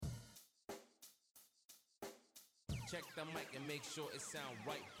Check the mic and make sure it sound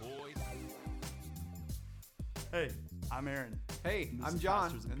right, boys. Hey, I'm Aaron. Hey, I'm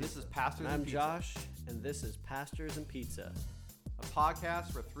John, and this is Pastors And and I'm Pizza, Josh, and this is Pastors and Pizza. a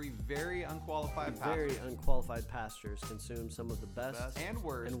podcast where three very unqualified Very pastors unqualified pastors consume some of the best and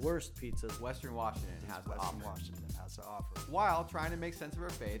worst pizzas Western Washington has to offer, Washington has to offer. while trying to make sense of our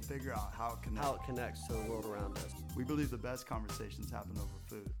faith. Figure out how it connects. how it connects to the world around us. We believe the best conversations happen over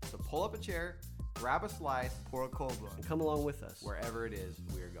food. So pull up a chair, grab a slice, Pour a cold one. And come along with us, wherever it is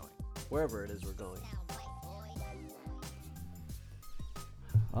we are going. wherever it is we're going.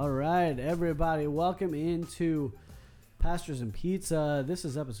 All right, everybody, welcome into Pastors and Pizza. This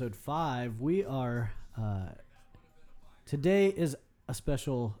is episode 5. We are, today is a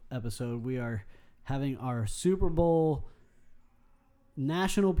special episode. We are having our Super Bowl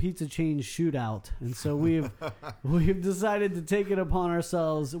national pizza chain shootout. And so we've decided to take it upon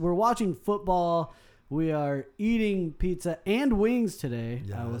ourselves. We're watching football. We are eating pizza and wings today.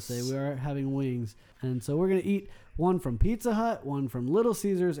 I will say we are having wings. And so we're going to eat one from Pizza Hut, one from Little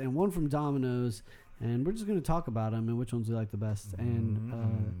Caesars, and one from Domino's. And we're just going to talk about them and which ones we like the best.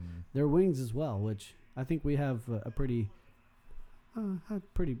 And their wings as well, which I think we have a pretty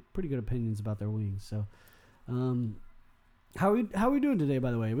good opinions about their wings. So how we doing today,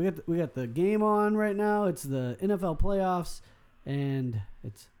 by the way? We got the game on right now. It's the NFL playoffs, and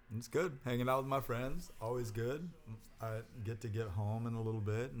it's good. Hanging out with my friends, always good. I get to get home in a little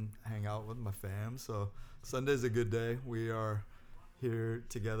bit and hang out with my fam. So Sunday's a good day. We are here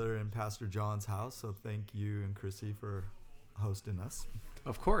together in Pastor John's house. So thank you and Chrissy for hosting us.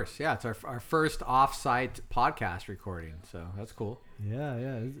 Of course, yeah. It's our first off-site podcast recording, so that's cool. yeah,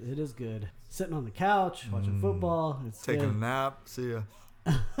 it is good. Sitting on the couch watching football. It's Taking good. a nap. See ya.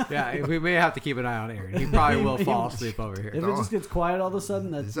 Yeah, we may have to keep an eye on Aaron. He probably will fall asleep over here. If it just gets quiet all of a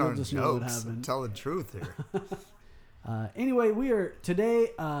sudden, that's These you'll aren't just know what jokes. happened. Tell the truth here. Anyway, we are today.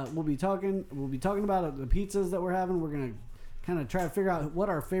 We'll be talking about the pizzas that we're having. We're gonna kind of try to figure out what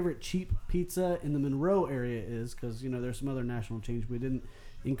our favorite cheap pizza in the Monroe area is, because there's some other national chains we didn't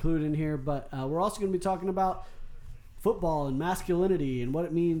include in here. But we're also going to be talking about football and masculinity and what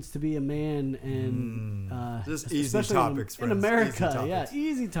it means to be a man, and Just easy especially topics, in friends. America. Easy Yeah, topics.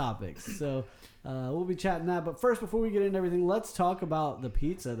 easy topics. So we'll be chatting that. But first, before we get into everything, let's talk about the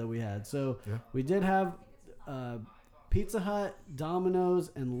pizza that we had. So we did have Pizza Hut,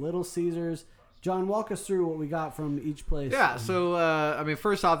 Domino's, and Little Caesars. John, walk us through what we got from each place. Yeah, so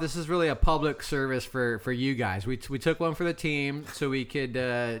first off, this is really a public service for you guys. We took one for the team so we could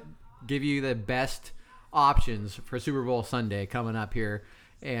give you the best options for Super Bowl Sunday coming up here.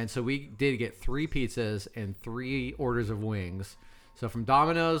 And so we did get 3 pizzas and 3 orders of wings. So from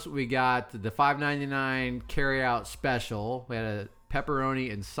Domino's, we got the $5.99 carry-out special. We had a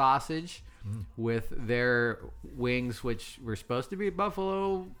pepperoni and sausage with their wings, which were supposed to be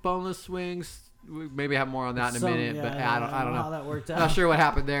buffalo boneless wings. We maybe have more on that in a minute, but I don't know how that worked out. Not sure what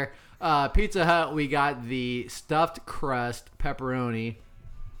happened there. Pizza Hut, we got the stuffed crust pepperoni,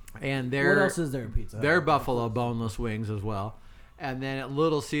 and What else is there at Pizza Hut? their buffalo boneless wings as well. And then at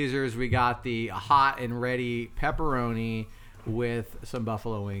Little Caesars, we got the hot and ready pepperoni with some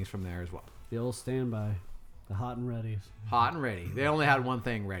buffalo wings from there as well. The old standby, the hot and ready. Hot and ready. They only had one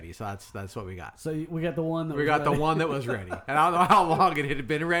thing ready, so that's what we got. So we got the one that We was got the ready. one that was ready, and I don't know how long it had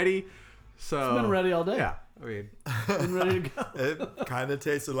been ready. So It's been ready all day. Yeah, I mean, Been ready to go. It kind of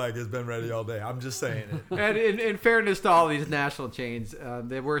tasted like it's been ready all day. I'm just saying it. and in fairness to all these national chains,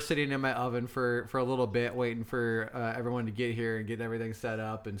 they were sitting in my oven for a little bit, waiting for everyone to get here and get everything set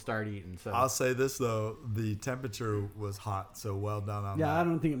up and start eating. So I'll say this, though. The temperature was hot, so well done on that. Yeah, I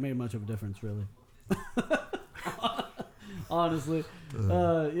don't think it made much of a difference, really. Honestly.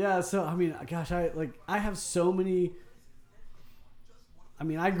 Yeah, so, I mean, gosh, I have so many... I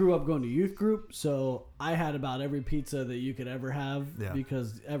mean, I grew up going to youth group, so I had about every pizza that you could ever have,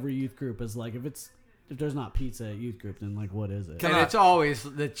 because every youth group is like, if there's not pizza at youth group, then like, what is it? and it's always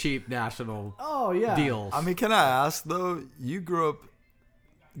the cheap national deals. I mean, can I ask, though, you grew up,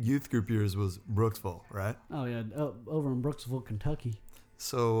 youth group years was Brooksville, right? Oh, yeah, over in Brooksville, Kentucky.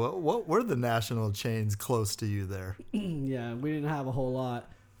 So what were the national chains close to you there? Yeah, we didn't have a whole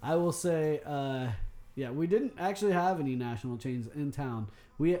lot. I will say, we didn't actually have any national chains in town.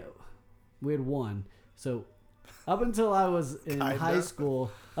 We had one. So up until I was in high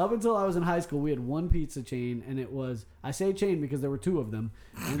school, we had one pizza chain, and it was, I say chain because there were 2 of them,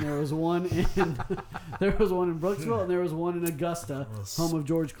 and there was one in Brooksville, and there was one in Augusta, home of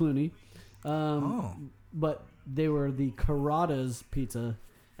George Clooney. But they were the Carrada's Pizza,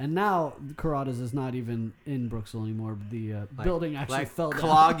 And now Carrada's is not even in Brooksville anymore. The building actually fell down.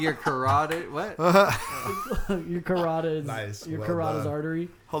 Clog your carotid. What? Your carotid. Nice. Your Well carotid done. artery.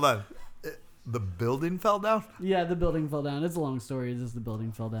 Hold on. The building fell down? Yeah, the building fell down. It's a long story. It's just the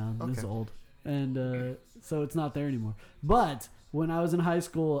building fell down. It's Okay. old. And so it's not there anymore. But when I was in high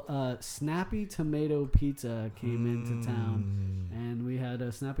school, Snappy Tomato Pizza came into town. And we had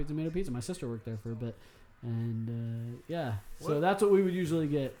a Snappy Tomato Pizza. My sister worked there for a bit. And yeah, so that's what we would usually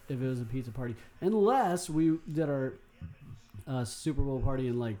get if it was a pizza party. Unless we did our Super Bowl party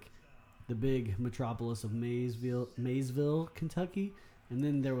in like the big metropolis of Maysville, Kentucky. And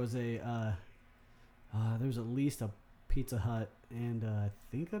then there was there was at least a Pizza Hut and I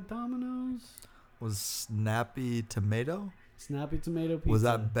think a Domino's. Was Snappy Tomato? Snappy Tomato Pizza. Was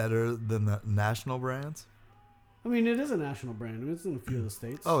that better than the national brands? I mean, it is a national brand. I mean, it's in a few of the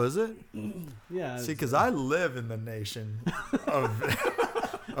states. Oh, is it? Yeah. See, it's- because I live in the nation of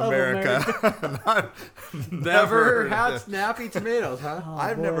America. Never had snappy tomatoes, huh? Oh,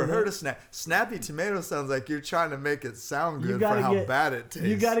 I've boy, never that- heard of Snappy Tomato. Sounds like you're trying to make it sound You good for gotta how get- bad it tastes.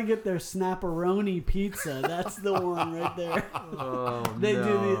 You got to get their Snapperoni Pizza. That's the one right there. Oh, They no.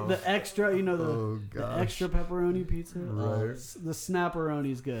 do the extra, you know, Oh, the gosh. extra pepperoni pizza. Right. The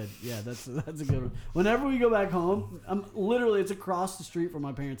Snapperoni's good. Yeah, that's a good one. Whenever we go back home, it's across the street from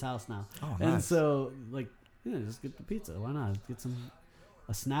my parents' house now. Oh, And nice. so, like, yeah, just get the pizza. Why not? Get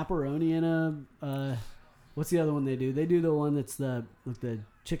a Snapperoni and a what's the other one they do? They do the one that's the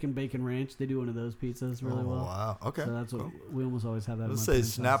chicken bacon ranch. They do one of those pizzas really Oh, well. wow. Okay. So that's what cool. we almost always have that. Let's at say my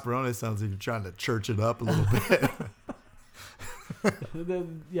parents' house. Snapperoni sounds like you're trying to church it up a little bit.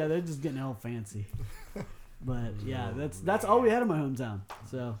 Yeah, they're just getting all fancy. But yeah, that's all we had in my hometown.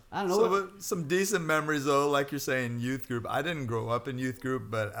 So I don't know. So, but some decent memories though, like you're saying, youth group. I didn't grow up in youth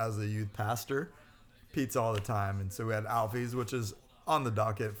group, but as a youth pastor, pizza all the time, and so we had Alfie's, which is on the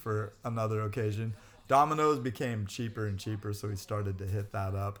docket for another occasion. Domino's became cheaper and cheaper, so we started to hit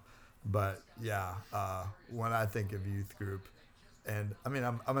that up. But yeah, when I think of youth group, and I mean,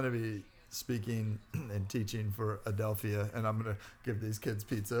 I'm going to be speaking and teaching for Adelphia, and I'm going to give these kids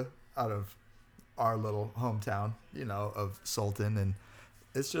pizza out of our little hometown, of Sultan, and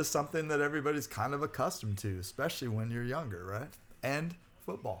it's just something that everybody's kind of accustomed to, especially when you're younger, right? And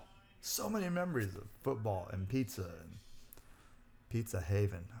football. So many memories of football and pizza and Pizza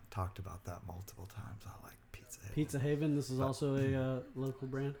Haven. I've talked about that multiple times. I like Pizza Haven. Pizza Haven. This is also a local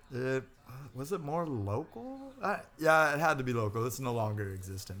brand. Was it more local? Yeah, it had to be local. It's no longer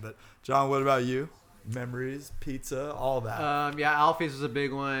existent. But John, what about you? Memories, pizza, all that. Yeah, Alfie's was a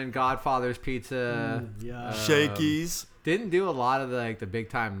big one. Godfather's Pizza. Yeah. Shakey's. Didn't do a lot of the big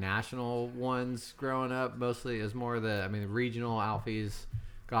time national ones growing up. Mostly it was more the regional Alfie's,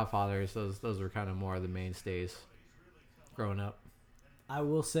 Godfather's. Those were kind of more of the mainstays growing up. I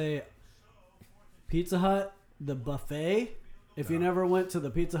will say, Pizza Hut, the buffet. If you never went to the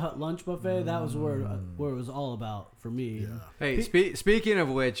Pizza Hut lunch buffet, that was where it was all about for me. Hey, speaking of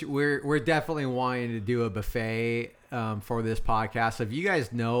which, we're definitely wanting to do a buffet for this podcast. So if you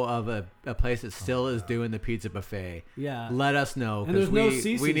guys know of a place that still is doing the pizza buffet, Yeah. let us know And there's because no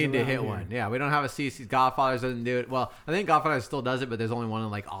we CC's need to around hit here. one. Yeah, we don't have a CC's. Godfather's doesn't do it. Well, I think Godfather still does it, but there's only one in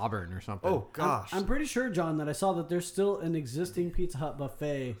like Auburn or something. Oh gosh. I'm pretty sure, John, that I saw that there's still an existing Pizza Hut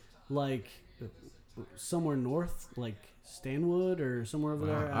buffet, like somewhere north, like Stanwood or somewhere over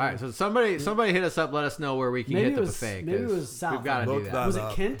there. All right, so somebody hit us up. Let us know where we can Maybe hit it the was- buffet. maybe it 'cause was south. We've got to do Look that. that Was it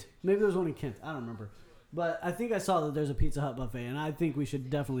up. Kent? Maybe there was one in Kent. I don't remember. But I think I saw that there's a Pizza Hut buffet, and I think we should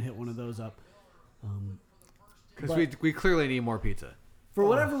definitely hit one of those up. Because but- we clearly need more pizza. For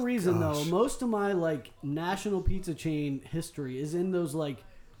whatever reason, gosh. though, most of my like national pizza chain history is in those like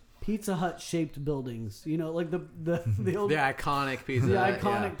Pizza Hut shaped buildings. You know, like the old The iconic pizza. the yeah.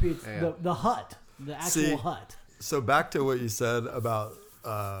 iconic pizza, Yeah. the hut, the actual See, hut. So back to what you said about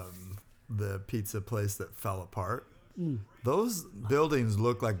the pizza place that fell apart. Those buildings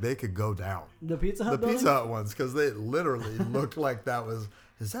look like they could go down. The Pizza Hut The building? Pizza Hut ones, because they literally looked like that was.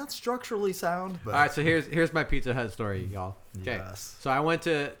 Is that structurally sound? But All right, so here's my Pizza Hut story, y'all. Okay, Yes. so I went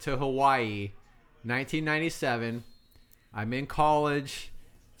to Hawaii, 1997. I'm in college.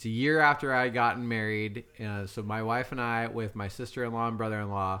 It's a year after I had gotten married. So my wife and I, with my sister-in-law and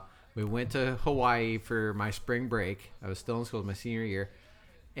brother-in-law, we went to Hawaii for my spring break. I was still in school, it was my senior year,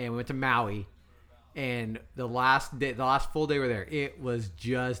 and we went to Maui. And the last full day we were there, it was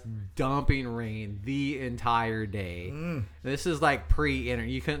just dumping rain the entire day. This is like pre-internet.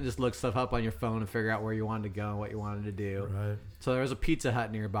 You couldn't just look stuff up on your phone and figure out where you wanted to go and what you wanted to do. Right. So there was a Pizza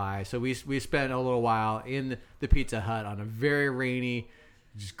Hut nearby. So we spent a little while in the Pizza Hut on a very rainy,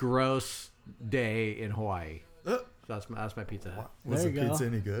 just gross day in Hawaii. So That's my Pizza Hut. Was There the you go. pizza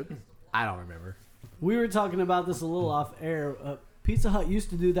any good? I don't remember. We were talking about this a little off air. Pizza Hut used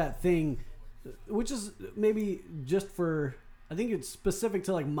to do that thing, which is maybe just for, I think it's specific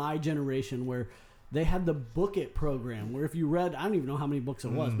to like my generation, where they had the Book It program, where if you read, I don't even know how many books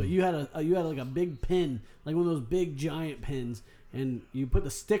it was, but you had like a big pen, like one of those big giant pens, and you put the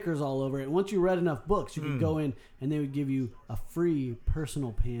stickers all over it. And once you read enough books, you could go in and they would give you a free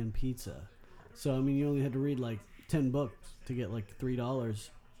personal pan pizza. So I mean, you only had to read like 10 books to get like $3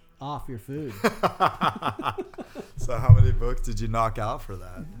 off your food. So how many books did you knock out for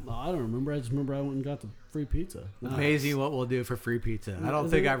that? Oh, I don't remember. I just remember I went and got the free pizza. Amazing what we'll do for free pizza. I don't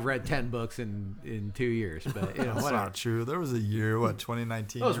Is think it? I've read 10 books in 2 years, but you know, That's whatever. not true. There was a year,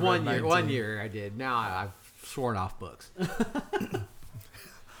 2019? It was you read 1 year. 19. 1 year I did. Now I've sworn off books.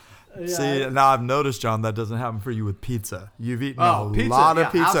 Yeah, See, now I've noticed, John, that doesn't happen for you with pizza. You've eaten Oh, a pizza, lot of yeah,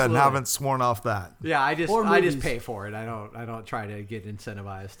 pizza absolutely. and haven't sworn off that. Yeah, I just Or just movies. pay for it. I don't try to get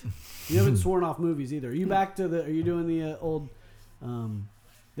incentivized. you haven't sworn off movies either. Are you back to the? Are you doing the old?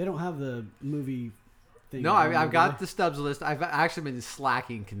 They don't have the movie thing. No, anymore, I've do got they? the Stubbs list. I've actually been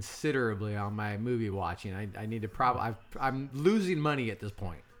slacking considerably on my movie watching. I need to I'm losing money at this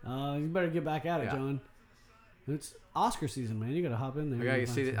point. You better get back at it, Yeah. John. It's Oscar season, man. You got to hop in there. I gotta and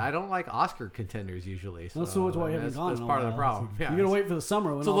see find that. some. I don't like Oscar contenders usually. So That's so much why you haven't that's, gone. That's in a part of the while. problem. It's- Yeah, you gotta wait for the summer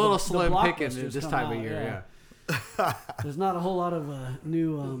when it's a all little the slim picking blockbusters this come time out, of year. Yeah. There's not a whole lot of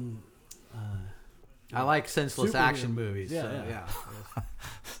new. I like senseless Superhero action movies. movies. Yeah, so, yeah. yeah.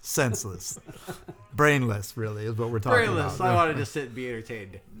 Senseless. Brainless, really, is what we're talking Brainless. about. I wanted to sit and be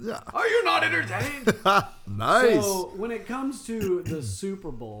entertained. Yeah. Are you not entertained? Nice. So when it comes to the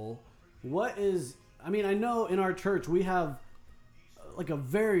Super Bowl, what is? I mean, I know in our church we have like a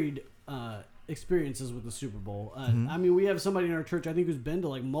varied experiences with the Super Bowl. I mean, we have somebody in our church I think who's been to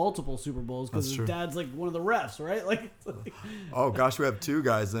like multiple Super Bowls because That's his true. dad's like one of the refs, right? Like, it's like Oh gosh, we have two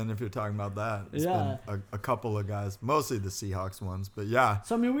guys then. If you're talking about that, it's Yeah. been a couple of guys, mostly the Seahawks ones, but yeah.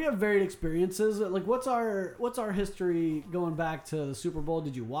 so I mean, we have varied experiences. Like, what's our history going back to the Super Bowl?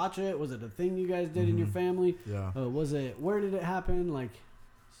 Did you watch it? Was it a thing you guys did in your family? Yeah. Was it? Where did it happen? Like,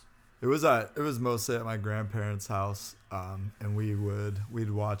 It was mostly at my grandparents' house, and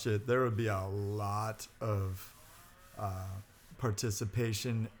we'd watch it. There would be a lot of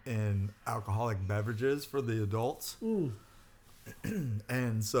participation in alcoholic beverages for the adults,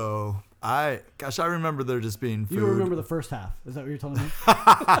 and so I remember there just being food. you remember the first half? Is that what you're telling me?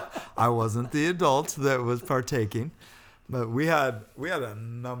 I wasn't the adult that was partaking, but we had a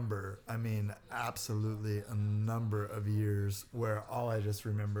number. I mean, absolutely a number of years where all I just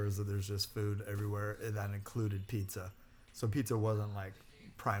remember is that there's just food everywhere, and that included pizza. So pizza wasn't like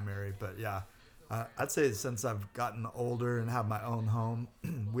primary, but yeah, I'd say since I've gotten older and have my own home,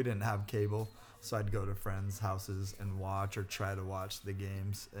 we didn't have cable, so I'd go to friends' houses and watch or try to watch the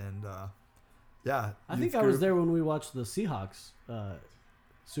games, and yeah. I think youth I was group there when we watched the Seahawks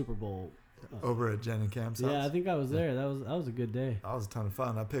Super Bowl. over at Jen and Cam's house. Yeah, I think I was there. That was a good day. That was a ton of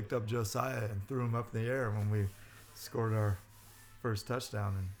fun. I picked up Josiah and threw him up in the air when we scored our first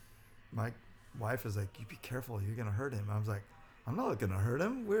touchdown. And my wife was like, "You be careful, you're gonna hurt him." I was like, "I'm not gonna hurt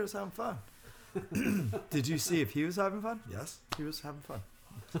him. We're just having fun." Did you see if he was having fun? Yes, he was having fun.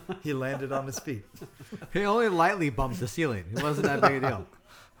 He landed on his feet. He only lightly bumped the ceiling. It wasn't that big a deal.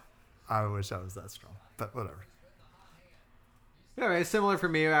 I wish I was that strong, but whatever. Yeah, it's similar for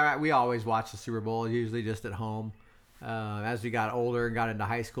me. We always watch the Super Bowl, usually just at home. As we got older and got into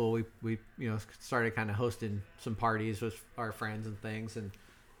high school, we started kind of hosting some parties with our friends and things. And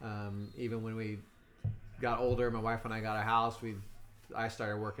even when we got older, my wife and I got a house, I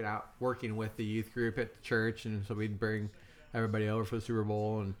started working with the youth group at the church, and so we'd bring everybody over for the Super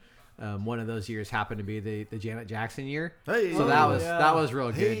Bowl. And one of those years happened to be the Janet Jackson year. Hey, So that was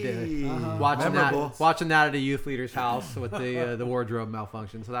real good. Hey. Watching Memorable. that at a youth leader's house with the wardrobe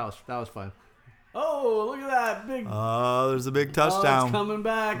malfunction. So that was fun. Oh, look at that big! Oh, there's a big Oh, touchdown. it's coming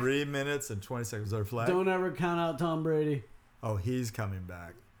back. 3 minutes and 20 seconds. Our flag. Don't ever count out Tom Brady. Oh, he's coming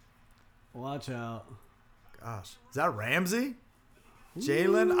back. Watch out. Gosh, is that Ramsey?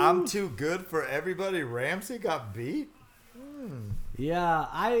 Jalen, I'm too good for everybody. Ramsey got beat. Yeah,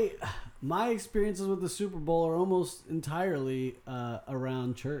 my experiences with the Super Bowl are almost entirely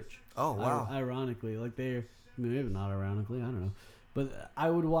around church. Oh, wow. Ironically, like maybe not ironically, I don't know, but I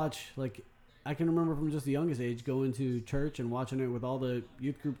would watch, like, I can remember from just the youngest age going to church and watching it with all the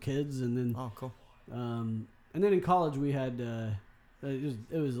youth group kids, and then Oh, cool. and then in college we had it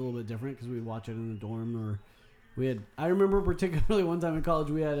was a little bit different because we'd watch it in the dorm, or I remember particularly one time in college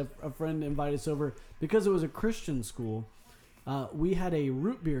we had a friend invite us over because it was a Christian school. We had a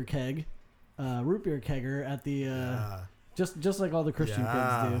root beer keg root beer kegger at the just like all the Christian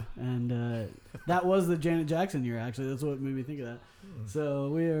Yeah. kids do, and that was the Janet Jackson year. Actually, that's what made me think of that.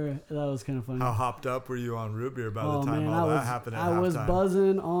 So that was kind of funny. How hopped up were you on root beer by Oh the time man, all I that was happened at I was halftime?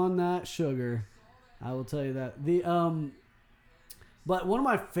 buzzing on that sugar. I will tell you that. But one of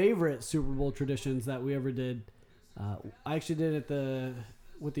my favorite Super Bowl traditions that we ever did, I actually did it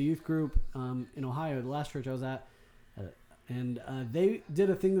with the youth group in Ohio, the last church I was at, and they did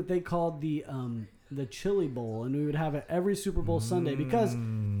a thing that they called the Chili Bowl, and we would have it every Super Bowl Sunday because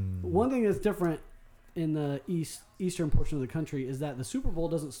one thing that's different in the eastern portion of the country is that the Super Bowl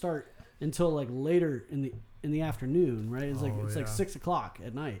doesn't start until like later in the afternoon, right? It's like 6:00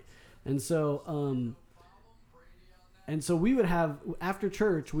 at night, and so we would have after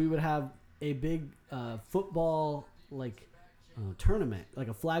church we would have a big football tournament, like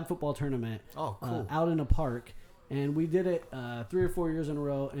a flag football tournament. Oh, cool. Out in a park, and we did it 3 or 4 years in a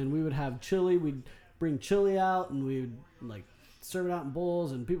row, and we would have chili. We'd bring chili out, and we would serve it out in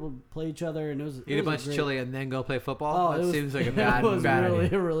bowls, and people would play each other, and it was Eat a bunch of chili and then go play football. Oh, That seems like a bad, it was bad really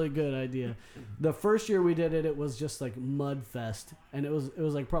idea. a really good idea. The first year we did it, it was just like mud fest, and it was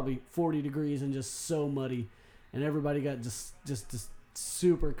like probably 40 degrees and just so muddy, and everybody got just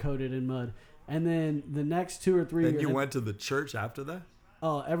super coated in mud. And then the next 2 or 3 And years, you went to the church after that?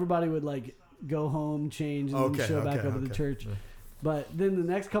 everybody would go home, change, and then show back up at the church. Yeah. But then the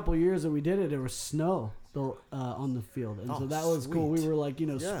next couple of years that we did it, there was snow on the field, and so that was cool. We sweet.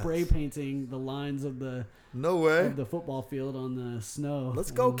 were spray painting the lines of the football field on the snow.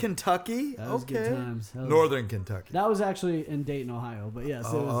 Let's go And Kentucky. that was good times. Northern Kentucky. That was actually in Dayton, Ohio, but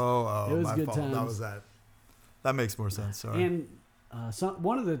yes, it was my good fault. times. That was that. That makes more sense. Sorry. And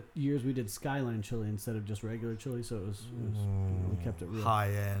one of the years we did Skyline chili instead of just regular chili, so we kept it real. High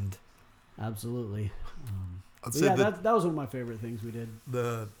end. Absolutely. I'd But say yeah, that was one of my favorite things we did.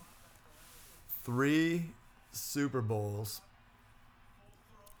 the 3 Super Bowls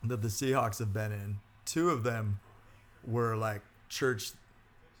that the Seahawks have been in, 2 of them were like church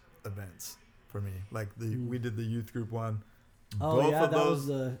events for me. Like we did the youth group one. Oh Both yeah, of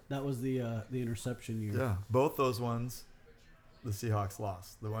that was the interception year. Yeah, both those ones, the Seahawks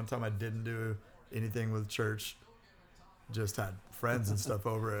lost. The one time I didn't do anything with church, just had friends and stuff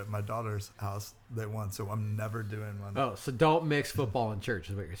over at my daughter's house. They won, so I'm never doing one. Oh, so don't mix football and church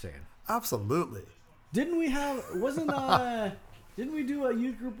is what you're saying. Absolutely. Didn't we do a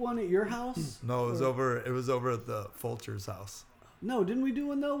youth group one at your house? No, it was over at the Fulcher's house. No, didn't we do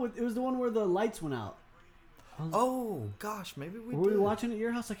one though? It was the one where the lights went out. Oh gosh, maybe we Were did. we watching at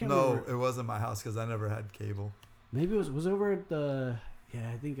your house? I can't No, remember. it wasn't my house because I never had cable. Maybe it was over at the. Yeah,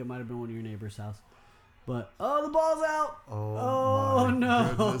 I think it might have been one of your neighbor's house. But the ball's out. Oh my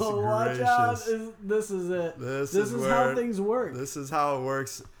no! goodness Watch out! gracious. This is it. This is is how where- things work. This is how it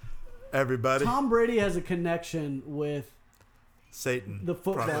works, everybody. Tom Brady has a connection with Satan. the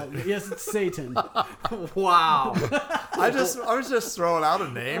football. probably. Yes, it's Satan. Wow. I was just throwing out a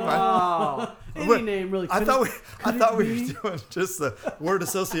name. Any Wait, name really. I thought we be? were doing just the word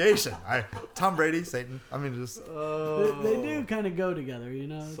association. Tom Brady, Satan. I mean, just They do kind of go together, you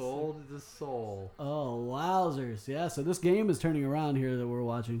know. It's- Soul to the soul. Oh, wowzers! Yeah, so this game is turning around here that we're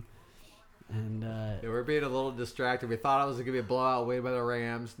watching, and Yeah, we're being a little distracted. We thought it was going to be a blowout win by the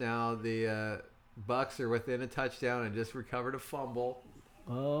Rams. Now the Bucks are within a touchdown and just recovered a fumble.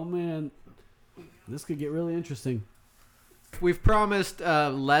 oh man, this could get really interesting. We've promised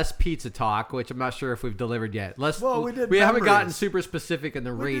less pizza talk, which I'm not sure if we've delivered yet. Well, we did haven't gotten memories. super specific in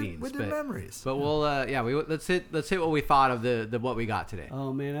the we ratings, did but memories. but we'll let's hit what we thought of the what we got today.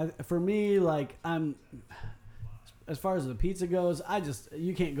 Oh man, for me, I'm as far as the pizza goes,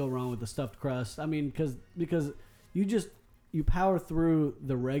 you can't go wrong with the stuffed crust. I mean, because you power through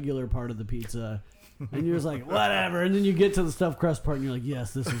the regular part of the pizza, and you're just like whatever, and then you get to the stuffed crust part, and you're like,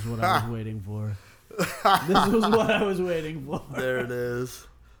 yes, this is what I was waiting for. This was what I was waiting for. There it is.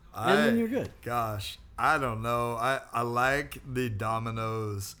 And then you're good. Gosh, I don't know. I like the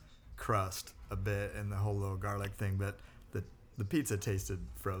Domino's crust a bit and the whole little garlic thing, but the pizza tasted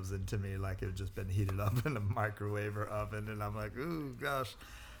frozen to me, like it had just been heated up in a microwave or oven, and I'm like, ooh, gosh.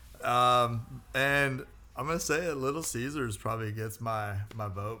 And I'm gonna say it. Little Caesars probably gets my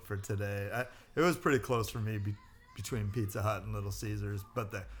vote for today. It was pretty close for me between Pizza Hut and Little Caesars,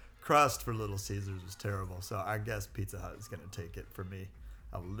 but the crust for Little Caesars was terrible, so I guess Pizza Hut is gonna take it for me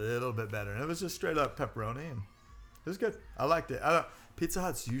a little bit better. And it was just straight up pepperoni, and it was good. I liked it. Pizza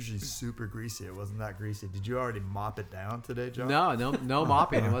Hut's usually super greasy. It wasn't that greasy. Did you already mop it down today, John? No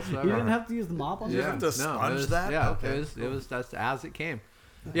mopping whatsoever. You didn't have to use the mop on You this. have to sponge that? Yeah, Okay, it was that's as it came.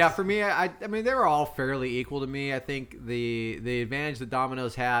 Yeah, for me, I mean, they were all fairly equal to me. I think the advantage that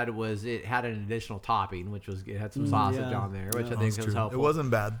Domino's had was it had an additional topping, which was it had some sausage yeah. on there, which Yeah. I think That's was true. helpful. It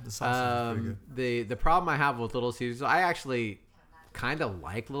wasn't bad. The sausage was pretty good. The problem I have with Little Caesars, I actually kind of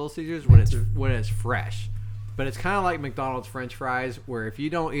like Little Caesars when it's fresh, but it's kind of like McDonald's French fries, where if you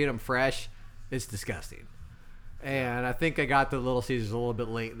don't eat them fresh, it's disgusting. And I think I got the Little Caesars a little bit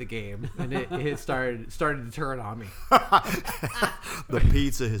late in the game, and it started to turn on me. The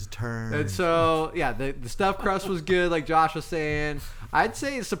pizza has turned. And so, yeah, the stuffed crust was good, like Josh was saying. I'd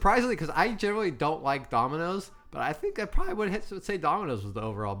say surprisingly, because I generally don't like Domino's, but I think I probably would say Domino's was the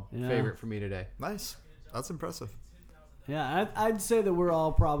overall Yeah. favorite for me today. Nice. That's impressive. Yeah, I'd say that we're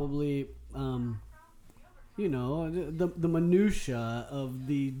all probably, the minutia of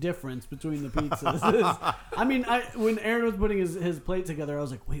the difference between the pizzas. I mean, when Aaron was putting his plate together, I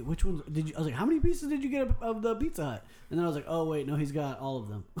was like, wait, which ones did you? I was like, how many pieces did you get of the Pizza Hut? And then I was like, oh wait, no, he's got all of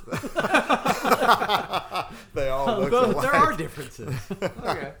them. They all look But alike. there are differences.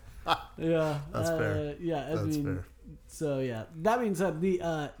 Okay. Yeah, That's fair. Yeah, That's fair. So yeah. That being said,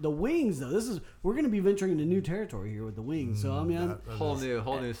 the wings though, we're going to be venturing into new territory here with the wings. So I mean, Whole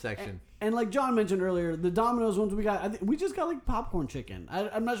new section. and like John mentioned earlier, the Domino's ones we got, I think we just got like popcorn chicken.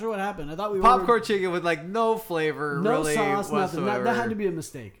 I'm not sure what happened. I thought we Popcorn ordered chicken with like no flavor, no really sauce, nothing. whatsoever. That had to be a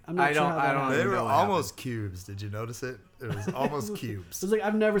mistake. I'm not sure how that I don't happened. They even were know what almost cubes. Did you notice it? It was almost cubes. It's like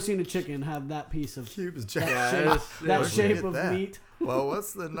I've never seen a chicken have that piece of Cubes. that Yeah, shape, it was- that look shape at of that. meat. Well,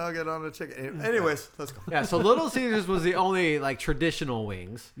 what's the nugget on a chicken? Anyways, let's go. Yeah, so Little Caesars was the only like traditional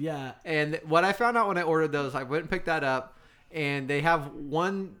wings. Yeah, And what I found out when I ordered those, I went and picked that up, and they have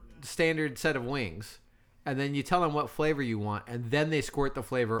one standard set of wings, and then you tell them what flavor you want, and then they squirt the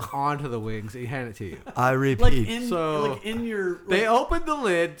flavor onto the wings and hand it to you. I repeat. like in So, your They like, open the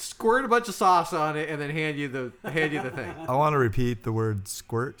lid, squirt a bunch of sauce on it, and then hand you the thing. I want to repeat the word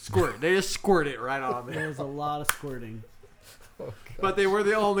squirt. Squirt. They just squirt it right on there. there's a lot of squirting. But they were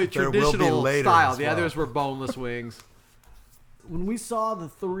the only There will be traditional later style. as The well. others were boneless wings. When we saw the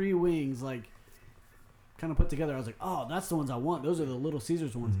 3 wings like kind of put together, I was like, oh, that's the ones I want. Those are the Little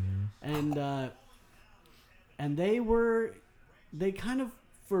Caesars ones. And they kind of,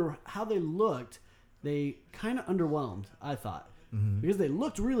 for how they looked, they kind of underwhelmed, I thought. Because they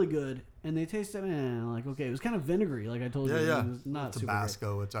looked really good and they tasted like okay, it was kind of vinegary, like I told you. Yeah. It was not super great.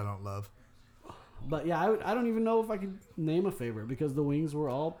 Tabasco, which I don't love. But yeah, I don't even know if I could name a favorite because the wings were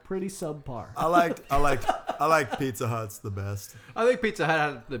all pretty subpar. I like Pizza Hut's the best. I think Pizza Hut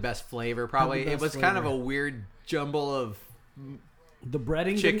had the best flavor, probably. Had the It best was kind of flavor. a weird jumble of The breading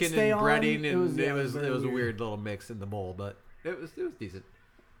didn't chicken stay and on. breading, and yeah, it was very a weird little mix in the bowl, but it was decent.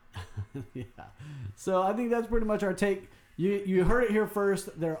 Yeah. So I think that's pretty much our take. You heard it here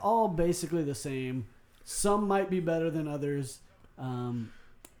first. They're all basically the same. Some might be better than others.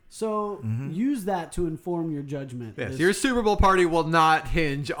 So use that to inform your judgment. Yes, This- your Super Bowl party will not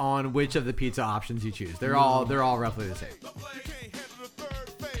hinge on which of the pizza options you choose. They're all roughly the same. You can't handle the third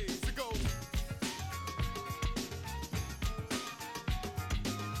phase. It goes.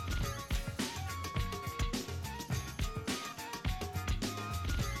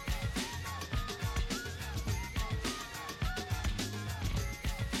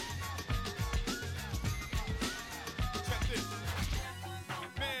 Check this.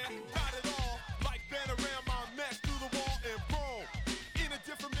 Man, got it all like Panorama, match through the wall and boom. In a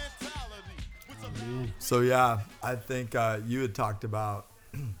different mentality. With a So yeah, I think you had talked about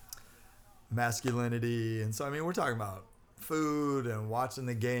masculinity, and so I mean we're talking about food and watching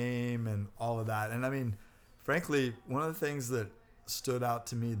the game and all of that. And I mean, frankly, one of the things that stood out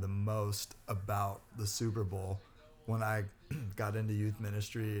to me the most about the Super Bowl when I got into youth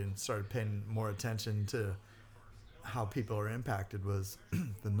ministry and started paying more attention to how people are impacted was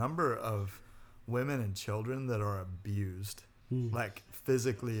the number of women and children that are abused, like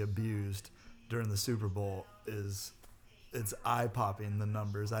physically abused during the Super Bowl it's eye-popping, the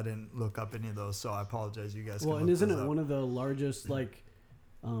numbers. I didn't look up any of those, so I apologize. You guys well, can and look isn't those it up. one of the largest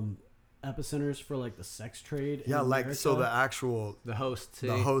epicenters for like the sex trade? Yeah, in like America? so the actual The host city.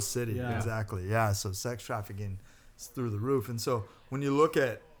 the host city, Yeah. exactly. Yeah, so sex trafficking is through the roof. And so when you look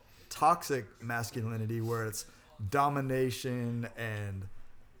at toxic masculinity, where it's domination and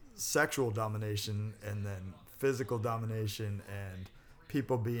sexual domination and then physical domination and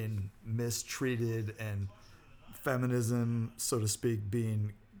people being mistreated and feminism, so to speak,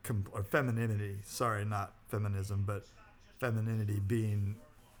 being or femininity, sorry, not feminism, but femininity being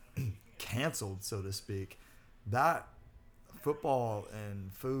canceled, so to speak, that football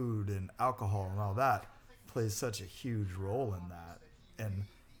and food and alcohol and all that plays such a huge role in that. And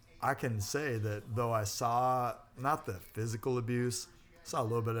I can say that though I saw not the physical abuse, saw a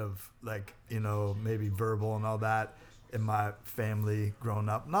little bit of like, maybe verbal and all that in my family growing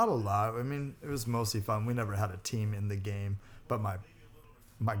up. Not a lot. I mean, it was mostly fun. We never had a team in the game, but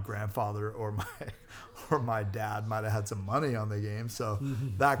my grandfather or my dad might have had some money on the game, so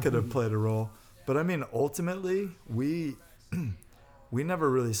that could have played a role. But I mean, ultimately, we never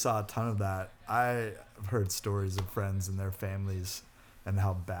really saw a ton of that. I've heard stories of friends and their families and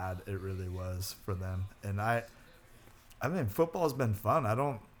how bad it really was for them. And I mean, football's been fun.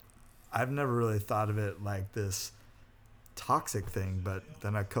 I've never really thought of it like this toxic thing, but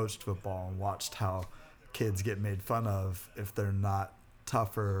then I coached football and watched how kids get made fun of if they're not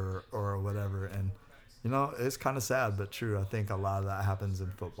tougher or whatever. And, it's kind of sad, but true. I think a lot of that happens in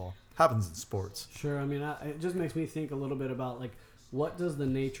football, happens in sports. Sure. I mean, it just makes me think a little bit about, like, what does the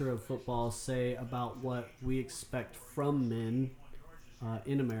nature of football say about what we expect from men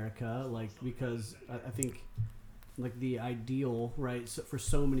in America? Like, because I think, like, the ideal, right, so for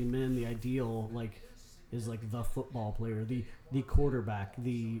so many men, the ideal, like, is like the football player, the quarterback,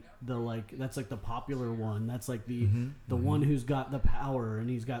 the like, that's like the popular one. That's like the one who's got the power, and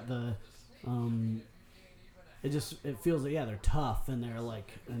he's got the it feels like, yeah, they're tough, and they're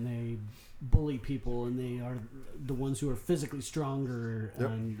like, and they bully people, and they are the ones who are physically stronger. Yep.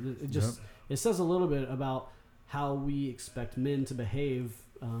 And it just it says a little bit about how we expect men to behave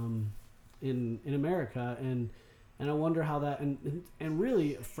in America, and I wonder how that and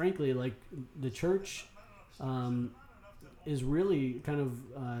really, frankly, like, the church is really kind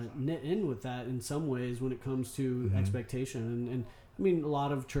of knit in with that in some ways when it comes to expectation. And I mean, a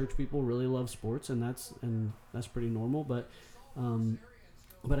lot of church people really love sports, and that's pretty normal. But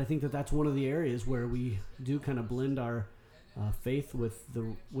I think that's one of the areas where we do kind of blend our faith with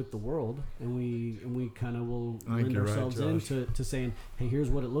the world, and we kind of will lend ourselves into saying, hey, here's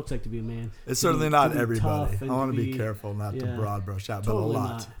what it looks like to be a man. It's certainly not everybody. I want to be careful not to broad brush out, but totally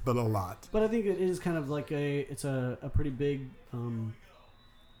a lot. But I think it is kind of like it's a pretty big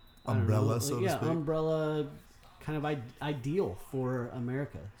umbrella, so to speak. Umbrella kind of ideal for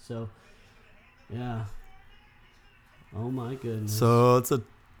America. So, yeah. Oh my goodness. So it's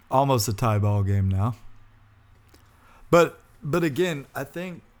almost a tie ball game now. But again, I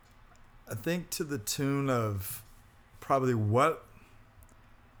think to the tune of probably what's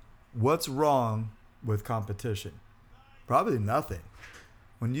wrong with competition? Probably nothing.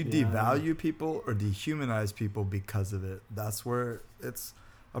 When you devalue people or dehumanize people because of it, that's where it's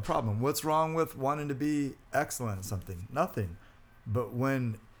a problem. What's wrong with wanting to be excellent at something? Nothing. But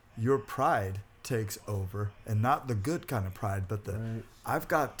when your pride takes over, and not the good kind of pride, but I've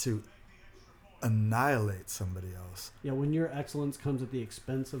got to annihilate somebody else. Yeah, when your excellence comes at the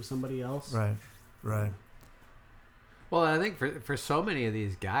expense of somebody else. Right. Well, I think for so many of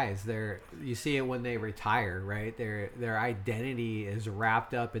these guys, you see it when they retire, right? Their identity is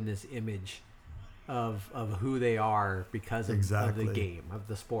wrapped up in this image of who they are because of the game, of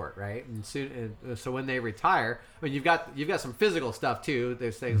the sport, right? And so when they retire, I mean, you've got some physical stuff too.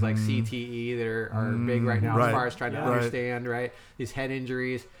 There's things like CTE that are big right now as far as trying to understand, right? These head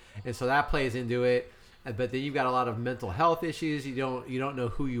injuries, and so that plays into it. But then you've got a lot of mental health issues. You don't know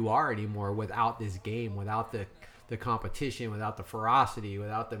who you are anymore without this game, without the competition, without the ferocity,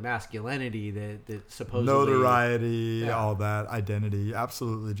 without the masculinity that supposedly notoriety, all that identity.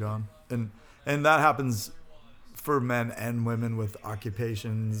 Absolutely, John. And that happens for men and women with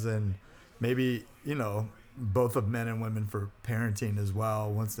occupations, and maybe, both of men and women for parenting as well.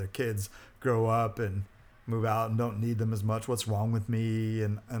 Once their kids grow up and move out and don't need them as much, what's wrong with me,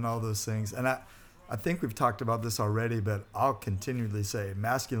 and all those things. And I think we've talked about this already, but I'll continually say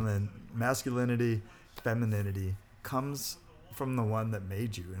masculinity, femininity comes from the one that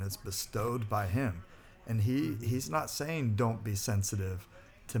made you, and it's bestowed by him. And he's not saying don't be sensitive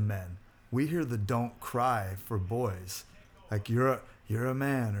to men. We hear the don't cry for boys. Like, you're a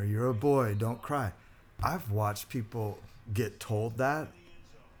man or you're a boy, don't cry. I've watched people get told that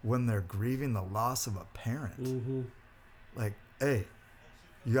when they're grieving the loss of a parent. Mm-hmm. Like, hey,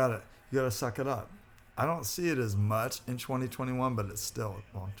 you gotta suck it up. I don't see it as much in 2021, but it's still,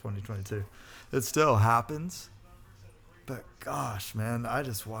 2022. It still happens. But gosh, man, I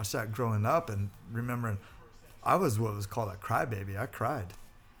just watched that growing up and remembering I was what was called a crybaby. I cried.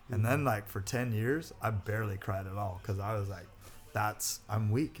 And then, like, for 10 years, I barely cried at all because I was like, I'm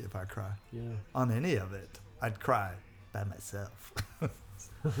weak if I cry. Yeah. On any of it, I'd cry by myself.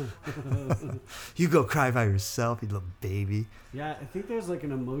 You go cry by yourself, you little baby. Yeah, I think there's like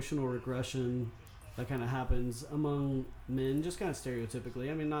an emotional regression that kind of happens among men, just kind of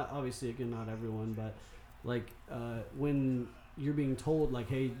stereotypically. I mean, not obviously, again, not everyone, but like when you're being told, like,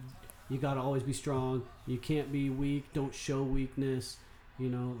 hey, you got to always be strong, you can't be weak, don't show weakness. You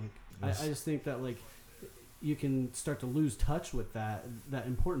know, like Yes. I just think that like you can start to lose touch with that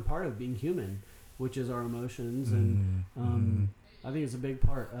important part of being human, which is our emotions, and I think it's a big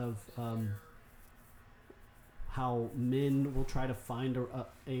part of how men will try to find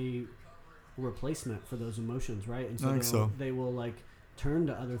a replacement for those emotions, right? And I think so. they will like turn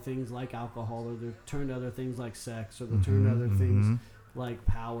to other things like alcohol, or they'll turn to other things like sex, or they'll turn to other things like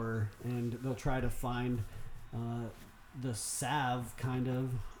power, and they'll try to find the salve kind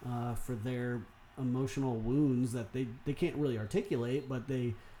of for their emotional wounds that they can't really articulate, but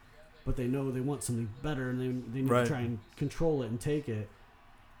they know they want something better, and they need Right. to try and control it and take it.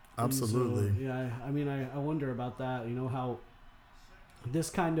 Absolutely. And so, yeah, I mean, I wonder about that. You know, how this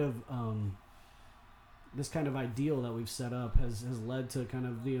kind of ideal that we've set up has led to kind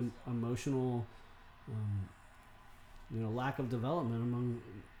of the emotional, lack of development among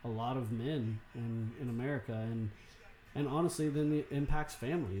a lot of men in America, and honestly, then it impacts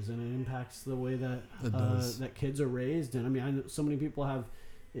families, and it impacts the way that It does. that kids are raised. And I mean, I know so many people have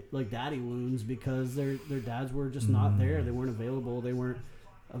like daddy wounds because their dads were just not there. They weren't available. They weren't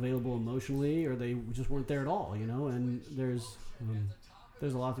available emotionally, or they just weren't there at all. You know, and there's a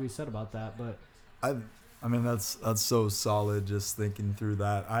lot to be said about that. But I mean, that's so solid. Just thinking through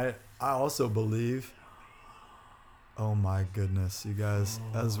that, I also believe. Oh my goodness, you guys!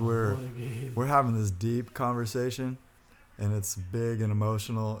 As we're having this deep conversation, and it's big and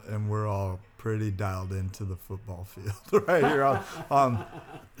emotional, and we're all pretty dialed into the football field right here.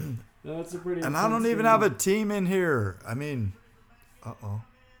 That's a pretty. And I don't even have a team in here. I mean,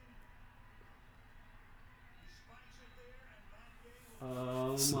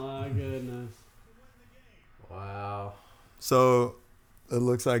 Oh my goodness! Wow. So it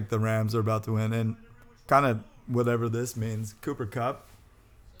looks like the Rams are about to win, and kind of whatever this means. Cooper Kupp,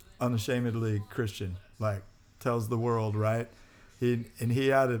 unashamedly Christian, like tells the world, right? He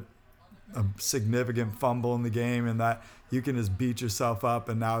had a significant fumble in the game, and that you can just beat yourself up.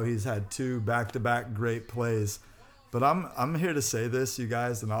 And now he's had 2 back-to-back great plays. But I'm here to say this, you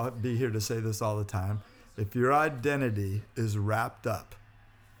guys, and I'll be here to say this all the time. If your identity is wrapped up,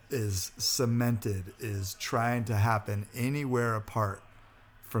 is cemented, is trying to happen anywhere apart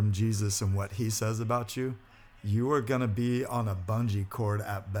from Jesus and what he says about you, you are going to be on a bungee cord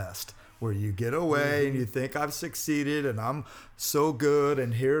at best, where you get away and you think I've succeeded and I'm so good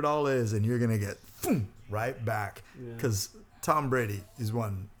and here it all is, and you're going to get right back. Because Tom Brady, he's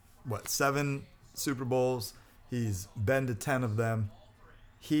won, 7 Super Bowls. He's been to 10 of them.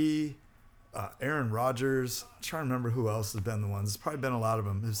 Aaron Rodgers, I'm trying to remember who else has been the ones. It's probably been a lot of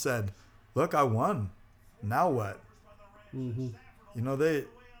them who said, look, I won. Now what? You know, it's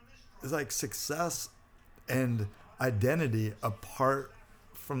like success and identity apart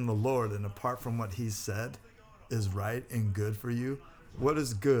from the Lord and apart from what he said is right and good for you. What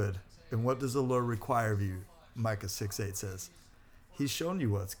is good and what does the Lord require of you? Micah 6:8 says, he's shown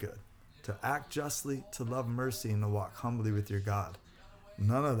you what's good, to act justly, to love mercy, and to walk humbly with your God.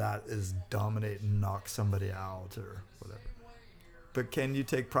 None of that is dominate and knock somebody out or whatever. But can you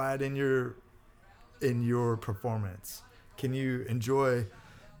take pride in your performance? Can you enjoy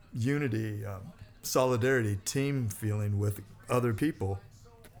unity, solidarity, team feeling with other people?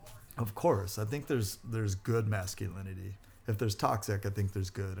 Of course. I think there's good masculinity. If there's toxic, I think there's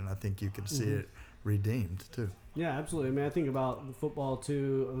good, and I think you can see it redeemed too. Yeah, absolutely. I mean, I think about football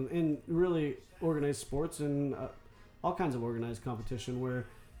too, and really organized sports and all kinds of organized competition where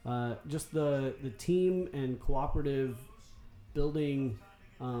just the team and cooperative building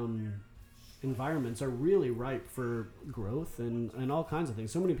environments are really ripe for growth and all kinds of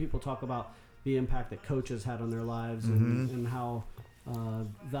things. So many people talk about the impact that coaches had on their lives and how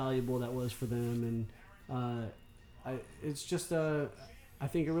valuable that was for them. And it's just I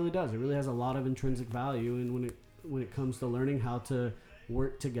think it really does. It really has a lot of intrinsic value, and when it comes to learning how to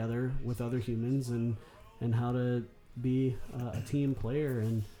work together with other humans and how to be a team player.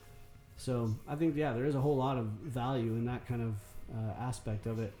 And so I think, there is a whole lot of value in that kind of aspect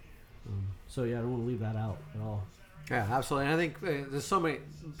of it. So I don't want to leave that out at all. Yeah, absolutely. And I think there's so many,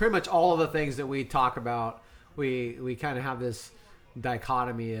 pretty much all of the things that we talk about, we kind of have this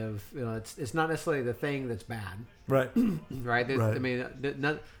dichotomy of, it's not necessarily the thing that's bad. Right. Right. I mean,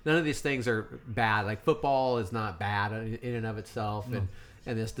 none of these things are bad. Like football is not bad in and of itself. No.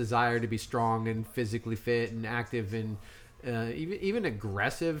 And this desire to be strong and physically fit and active and even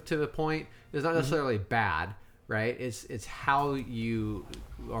aggressive to the point is not necessarily bad. Right. It's how you,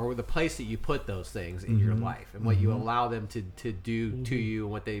 or the place that you put those things in your life and what you allow them to do to you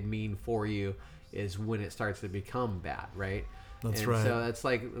and what they mean for you is when it starts to become bad. Right. That's and right. So that's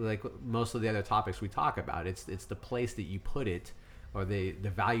like most of the other topics we talk about. It's the place that you put it or the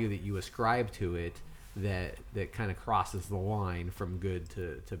value that you ascribe to it that kind of crosses the line from good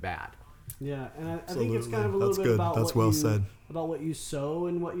to bad. Yeah, and I think it's kind of a That's little bit good. about That's what well you said. about what you sow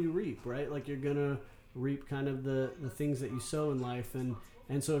and what you reap, right? Like you're gonna reap kind of the things that you sow in life, and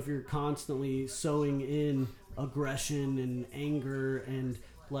so if you're constantly sowing in aggression and anger and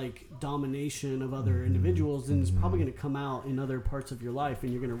like domination of other individuals, then it's probably going to come out in other parts of your life,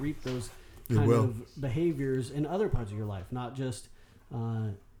 and you're going to reap those kind of behaviors in other parts of your life, not just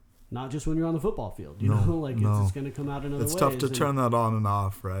when you're on the football field. You know, like it's going to come out in other ways. It's tough to turn that on and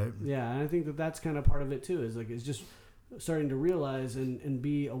off, right? Yeah, and I think that's kind of part of it too. Is like it's just starting to realize and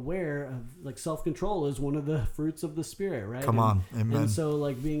be aware of like self-control is one of the fruits of the spirit, right? Come on, amen. And so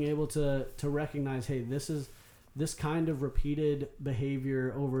like being able to recognize, hey, this kind of repeated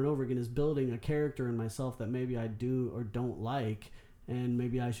behavior over and over again is building a character in myself that maybe I do or don't like, and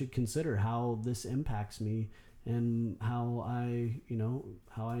maybe I should consider how this impacts me and how I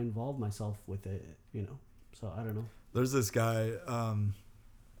involve myself with it, So I don't know. There's this guy,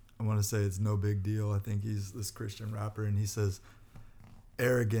 I want to say it's No Big Deal. I think he's this Christian rapper, and he says,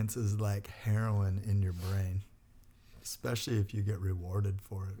 arrogance is like heroin in your brain, especially if you get rewarded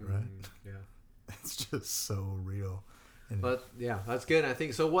for it, right? Yeah. It's just so real. And But yeah, that's good. I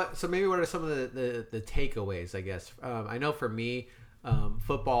think so. So maybe what are some of the takeaways? I guess I know for me,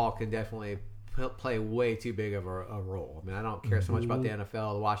 football can definitely play way too big of a role. I mean, I don't care so much about the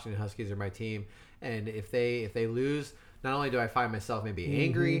NFL. The Washington Huskies are my team, and if they lose, not only do I find myself maybe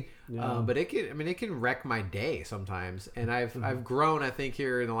angry, but it can wreck my day sometimes. And I've grown, I think,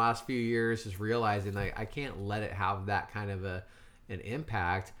 here in the last few years, just realizing like I can't let it have that kind of an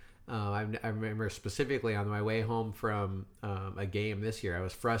impact. I remember specifically on my way home from a game this year, I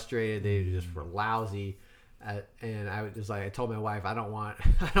was frustrated. They just were lousy, and I told my wife, I don't want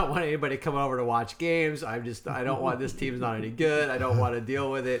anybody coming over to watch games. I don't want this team's not any good. I don't want to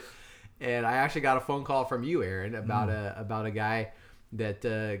deal with it. And I actually got a phone call from you, Aaron, about a guy that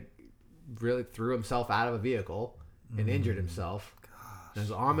really threw himself out of a vehicle and injured himself. I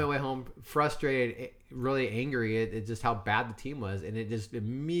was on my way home, frustrated, really angry at just how bad the team was, and it just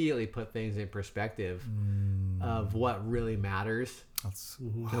immediately put things in perspective of what really matters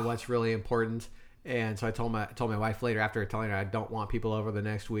and what's really important. And so I told my wife later, after telling her I don't want people over the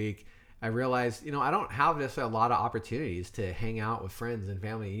next week, I realized, I don't have necessarily a lot of opportunities to hang out with friends and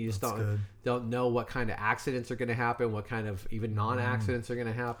family. You just don't know what kind of accidents are going to happen, what kind of even non-accidents are going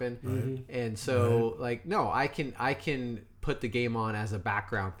to happen. Right. And so I can put the game on as a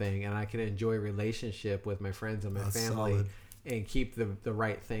background thing, and I can enjoy relationship with my friends and my family. Solid. And keep the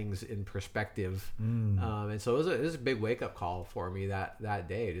right things in perspective. And so it was a big wake-up call for me that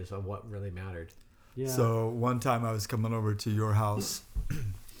day, just on what really mattered. Yeah. So one time I was coming over to your house,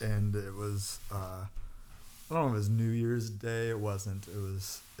 and it was I don't know if it was New Year's Day. It wasn't. It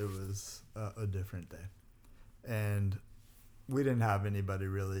was a different day, and we didn't have anybody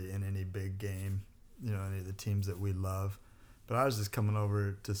really in any big game, any of the teams that we love. But I was just coming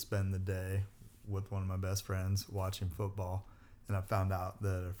over to spend the day with one of my best friends watching football, and I found out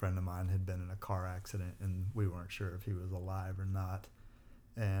that a friend of mine had been in a car accident, and we weren't sure if he was alive or not.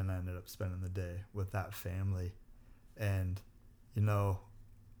 And I ended up spending the day with that family. And,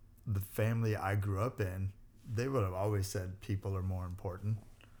 the family I grew up in, they would have always said people are more important.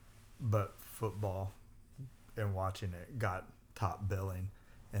 But football and watching it got top billing.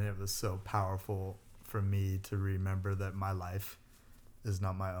 And it was so powerful for me to remember that my life is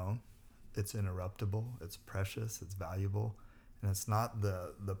not my own. It's interruptible. It's precious. It's valuable. And it's not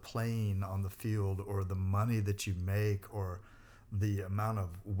the playing on the field or the money that you make or the amount of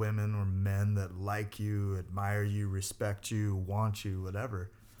women or men that like you, admire you, respect you, want you, whatever.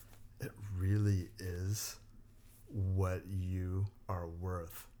 It really is what you are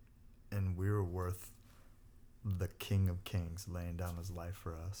worth. And we're worth the King of Kings laying down his life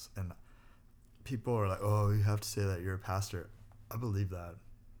for us. And people are like, oh, you have to say that, you're a pastor. I believe that.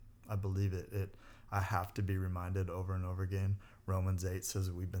 I believe it. I have to be reminded over and over again. Romans 8 says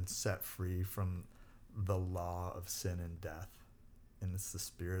we've been set free from the law of sin and death. And it's the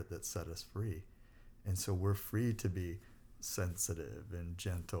Spirit that set us free. And so we're free to be sensitive and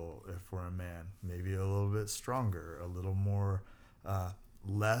gentle if we're a man. Maybe a little bit stronger, a little more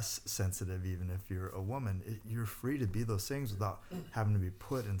less sensitive even if you're a woman. You're free to be those things without having to be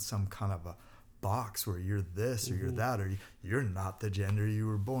put in some kind of a box where you're this or you're that, or you're not the gender you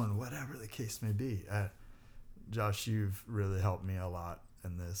were born, whatever the case may be. Josh, you've really helped me a lot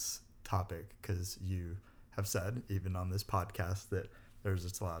in this topic because you have said, even on this podcast, that there's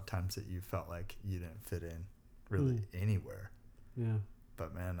just a lot of times that you felt like you didn't fit in really anywhere. Yeah.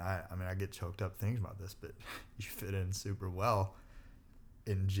 But man, I get choked up thinking about this, but you fit in super well.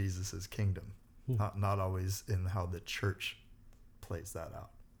 in Jesus's kingdom, not always in how the church plays that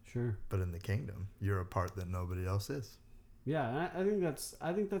out. Sure. But in the kingdom, you're a part that nobody else is. Yeah, and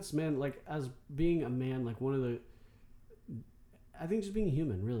I think that's man, like, as being a man, like I think just being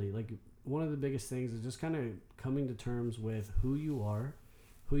human, really, like one of the biggest things is just kind of coming to terms with who you are,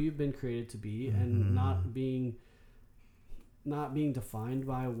 who you've been created to be, and not being defined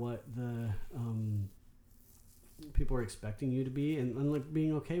by what the people are expecting you to be, and like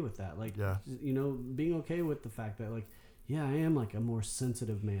being okay with that, like, you know, being okay with the fact that, like, yeah, I am like a more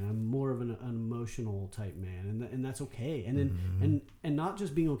sensitive man. I'm more of an emotional type man, and that's okay. And then and not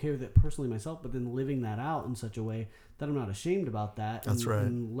just being okay with it personally myself, but then living that out in such a way that I'm not ashamed about that. That's right.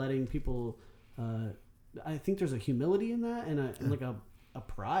 And letting people, I think there's a humility in that, and like a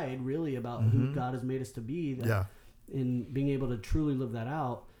pride really about who God has made us to be. That, in being able to truly live that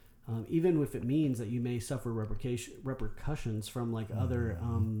out, even if it means that you may suffer repercussions from like other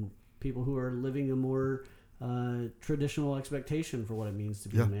people who are living a more traditional expectation for what it means to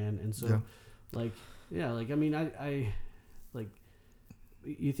be a man. And so like I mean, I like,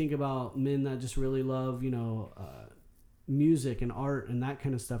 you think about men that just really love, you know, music and art and that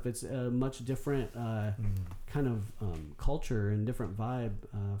kind of stuff. It's a much different kind of culture and different vibe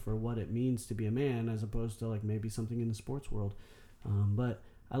for what it means to be a man, as opposed to like maybe something in the sports world. But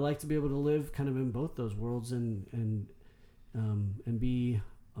I like to be able to live kind of in both those worlds and be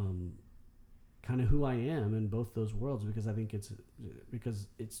kind of who I am in both those worlds, because I think it's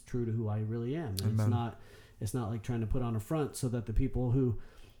true to who I really am. And it's not like trying to put on a front so that the people who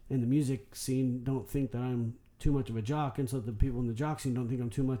in the music scene don't think that I'm too much of a jock, and so the people in the jock scene don't think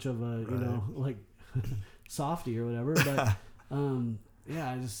I'm too much of a, you know, like softy or whatever. But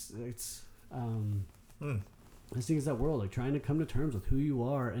I just think it's that world, like trying to come to terms with who you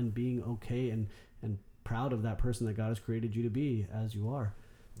are and being okay and proud of that person that God has created you to be as you are.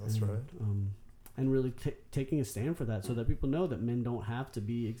 That's right. And really taking a stand for that, so that people know that men don't have to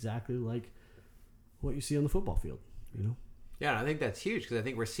be exactly like what you see on the football field, you know? Yeah, and I think that's huge, because I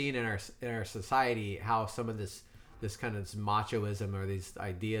think we're seeing in our society how some of this kind of machoism or these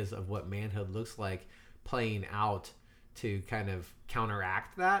ideas of what manhood looks like playing out to kind of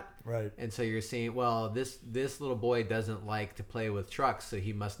counteract that. Right. And so you're seeing, well, this little boy doesn't like to play with trucks, so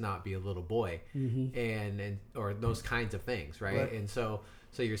he must not be a little boy, and or those kinds of things, right? And so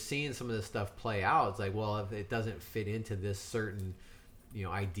you're seeing some of this stuff play out. It's like, well, if it doesn't fit into this certain, you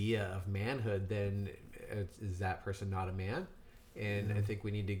know, idea of manhood, then is that person not a man? And I think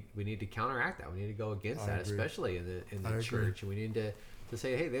we need to counteract that. We need to go against that, especially in the church. And we need to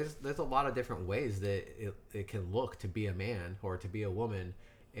say, hey, there's a lot of different ways that it can look to be a man or to be a woman,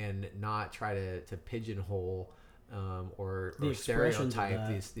 and not try to pigeonhole or stereotype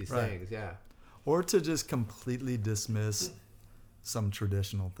these things. Yeah. Or to just completely dismiss some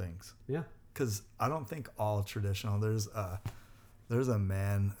traditional things. Yeah. Because I don't think all traditional. There's a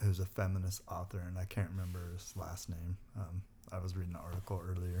man who's a feminist author, and I can't remember his last name. I was reading an article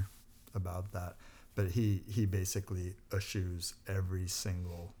earlier about that, but he basically eschews every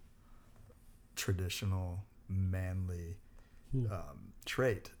single traditional manly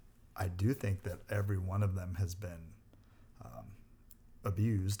trait. I do think that every one of them has been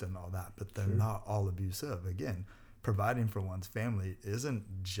abused and all that, but they're not all abusive. Again, providing for one's family isn't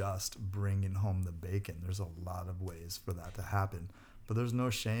just bringing home the bacon. There's a lot of ways for that to happen. But there's no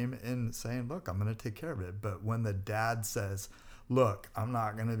shame in saying, look, I'm going to take care of it. But when the dad says, look, I'm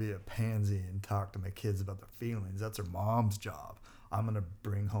not going to be a pansy and talk to my kids about their feelings. That's their mom's job. I'm going to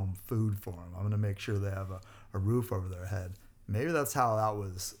bring home food for them. I'm going to make sure they have a roof over their head. Maybe that's how that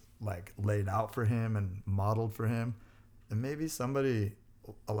was like laid out for him and modeled for him. And maybe somebody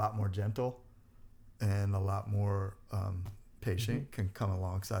a lot more gentle and a lot more patient can come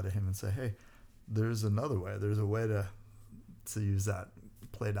alongside of him and say, hey, there's another way. There's a way to use that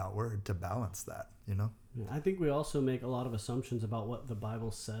played out word to balance that, you know? I think we also make a lot of assumptions about what the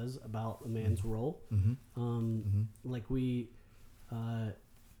Bible says about a man's role. Like we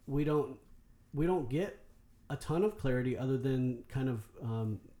don't get a ton of clarity other than kind of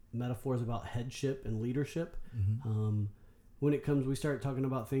metaphors about headship and leadership. When it comes, we start talking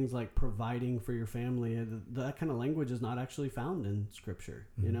about things like providing for your family. That kind of language is not actually found in Scripture,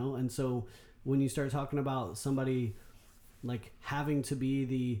 you know? And so when you start talking about somebody like having to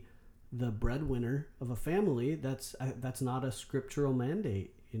be the breadwinner of a family, that's not a scriptural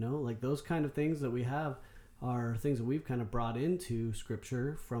mandate, you know? Like those kind of things that we have are things that we've kind of brought into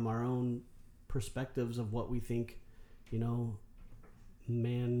Scripture from our own perspectives of what we think, you know,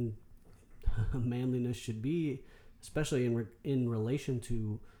 manliness should be, especially in relation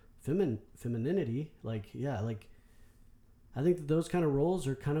to femininity. Like, yeah, like I think that those kind of roles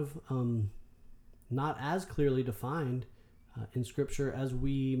are kind of not as clearly defined in Scripture as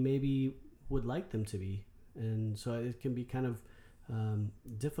we maybe would like them to be, and so it can be kind of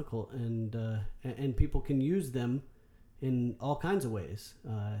difficult, and people can use them in all kinds of ways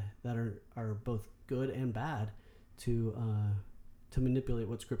that are both good and bad to manipulate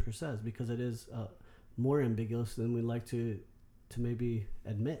what Scripture says, because it is more ambiguous than we'd like to maybe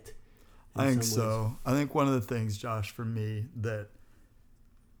admit. I think so. I think one of the things, Josh, for me that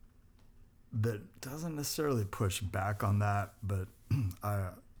doesn't necessarily push back on that, but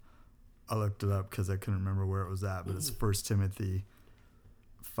I looked it up because I couldn't remember where it was at, but it's 1 Timothy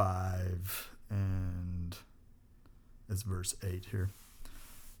 5 and it's verse 8 here.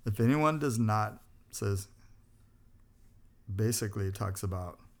 If anyone does not, says, basically it talks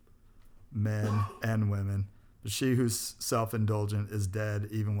about men and women, but she who's self-indulgent is dead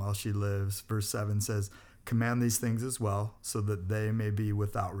even while she lives. Verse 7 says, command these things as well, so that they may be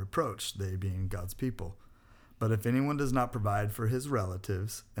without reproach, they being God's people. But if anyone does not provide for his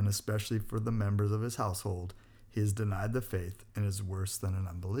relatives, and especially for the members of his household, he has denied the faith and is worse than an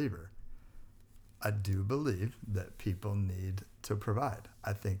unbeliever. I do believe that people need to provide.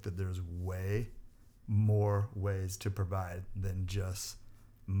 I think that there's way more ways to provide than just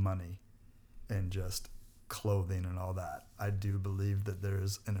money and just clothing and all that. I do believe that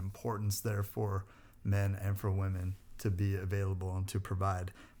there's an importance there for men and for women to be available and to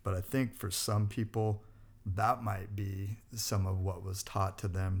provide. But I think for some people, that might be some of what was taught to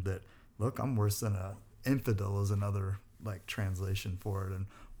them, that, look, I'm worse than an infidel is another like translation for it, and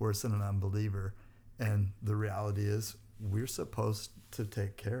worse than an unbeliever. And the reality is we're supposed to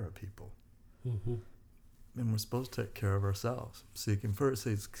take care of people. Mm-hmm. And we're supposed to take care of ourselves, seeking first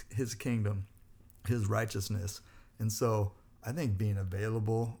his kingdom, his righteousness. And so I think being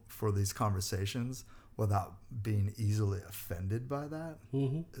available for these conversations without being easily offended by that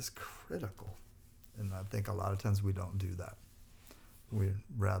is critical. And I think a lot of times we don't do that. We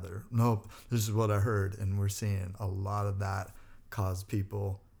rather, nope, this is what I heard. And we're seeing a lot of that cause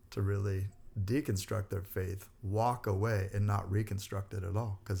people to really deconstruct their faith, walk away, and not reconstruct it at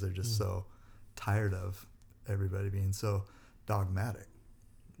all, because they're just so tired of everybody being so dogmatic.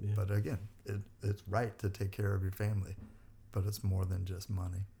 Yeah. But again, it's right to take care of your family, but it's more than just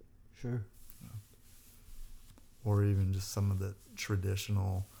money. Sure. You know? Or even just some of the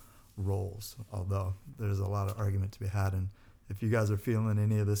traditional roles, although there's a lot of argument to be had. And if you guys are feeling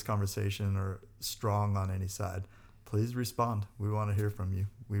any of this conversation or strong on any side, please respond. We want to hear from you.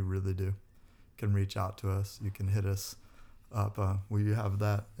 We really do. You can reach out to us. You can hit us up. We have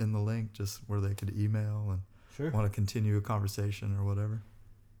that in the link, just where they could email and want to continue a conversation or whatever.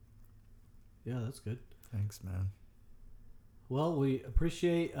 Yeah, that's good. Thanks, man. Well, we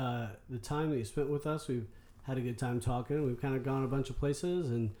appreciate the time that you spent with us. We've had a good time talking. We've kind of gone a bunch of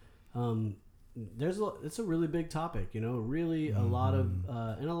places, and it's a really big topic, really a lot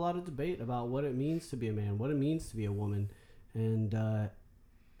of debate about what it means to be a man, what it means to be a woman, and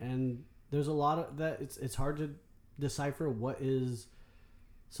there's a lot of that. It's hard to decipher what is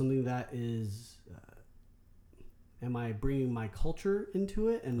something that is. Am I bringing my culture into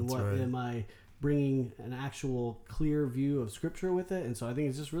it, and am I bringing an actual clear view of Scripture with it? And so I think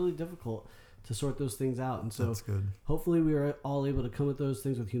it's just really difficult to sort those things out. And so that's good. Hopefully we are all able to come at those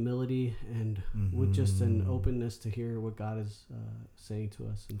things with humility and with just an openness to hear what God is saying to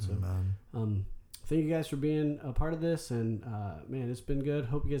us. And so thank you guys for being a part of this. And man, it's been good.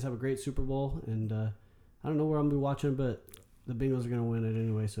 Hope you guys have a great Super Bowl. And I don't know where I'm going to be watching, but the Bengals are going to win it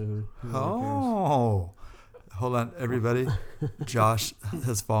anyway. So who cares? Hold on, everybody. Josh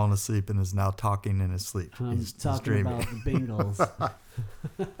has fallen asleep and is now talking in his sleep. He's talking about the Bengals.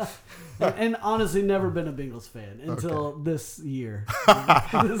 and honestly, never been a Bengals fan until this year.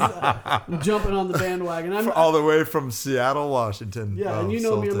 I'm jumping on the bandwagon. I'm all the way from Seattle, Washington. Yeah, and you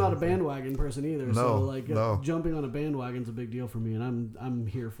know me, I'm not a bandwagon person either. Jumping on a bandwagon's a big deal for me, and I'm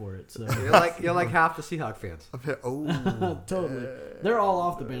here for it. So you're like half the Seahawks fans. Totally. They're all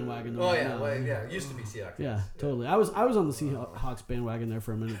off the bandwagon. It used to be Seahawks. Yeah, totally. I was on the Seahawks bandwagon there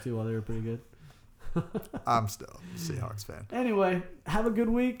for a minute too, while they were pretty good. I'm still a Seahawks fan. Anyway, have a good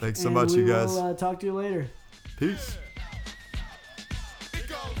week. Thanks so much, you guys. We'll talk to you later. Peace.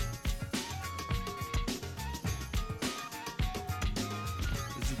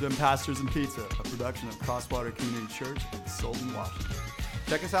 This has been Pastors and Pizza, a production of Crosswater Community Church in Sultan, Washington.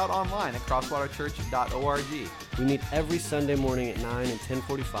 Check us out online at crosswaterchurch.org. We meet every Sunday morning at 9 and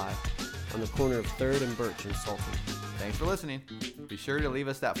 10:45 on the corner of 3rd and Birch in Sultan. Thanks for listening. Be sure to leave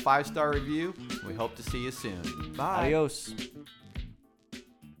us that 5-star review. We hope to see you soon. Bye. Adios.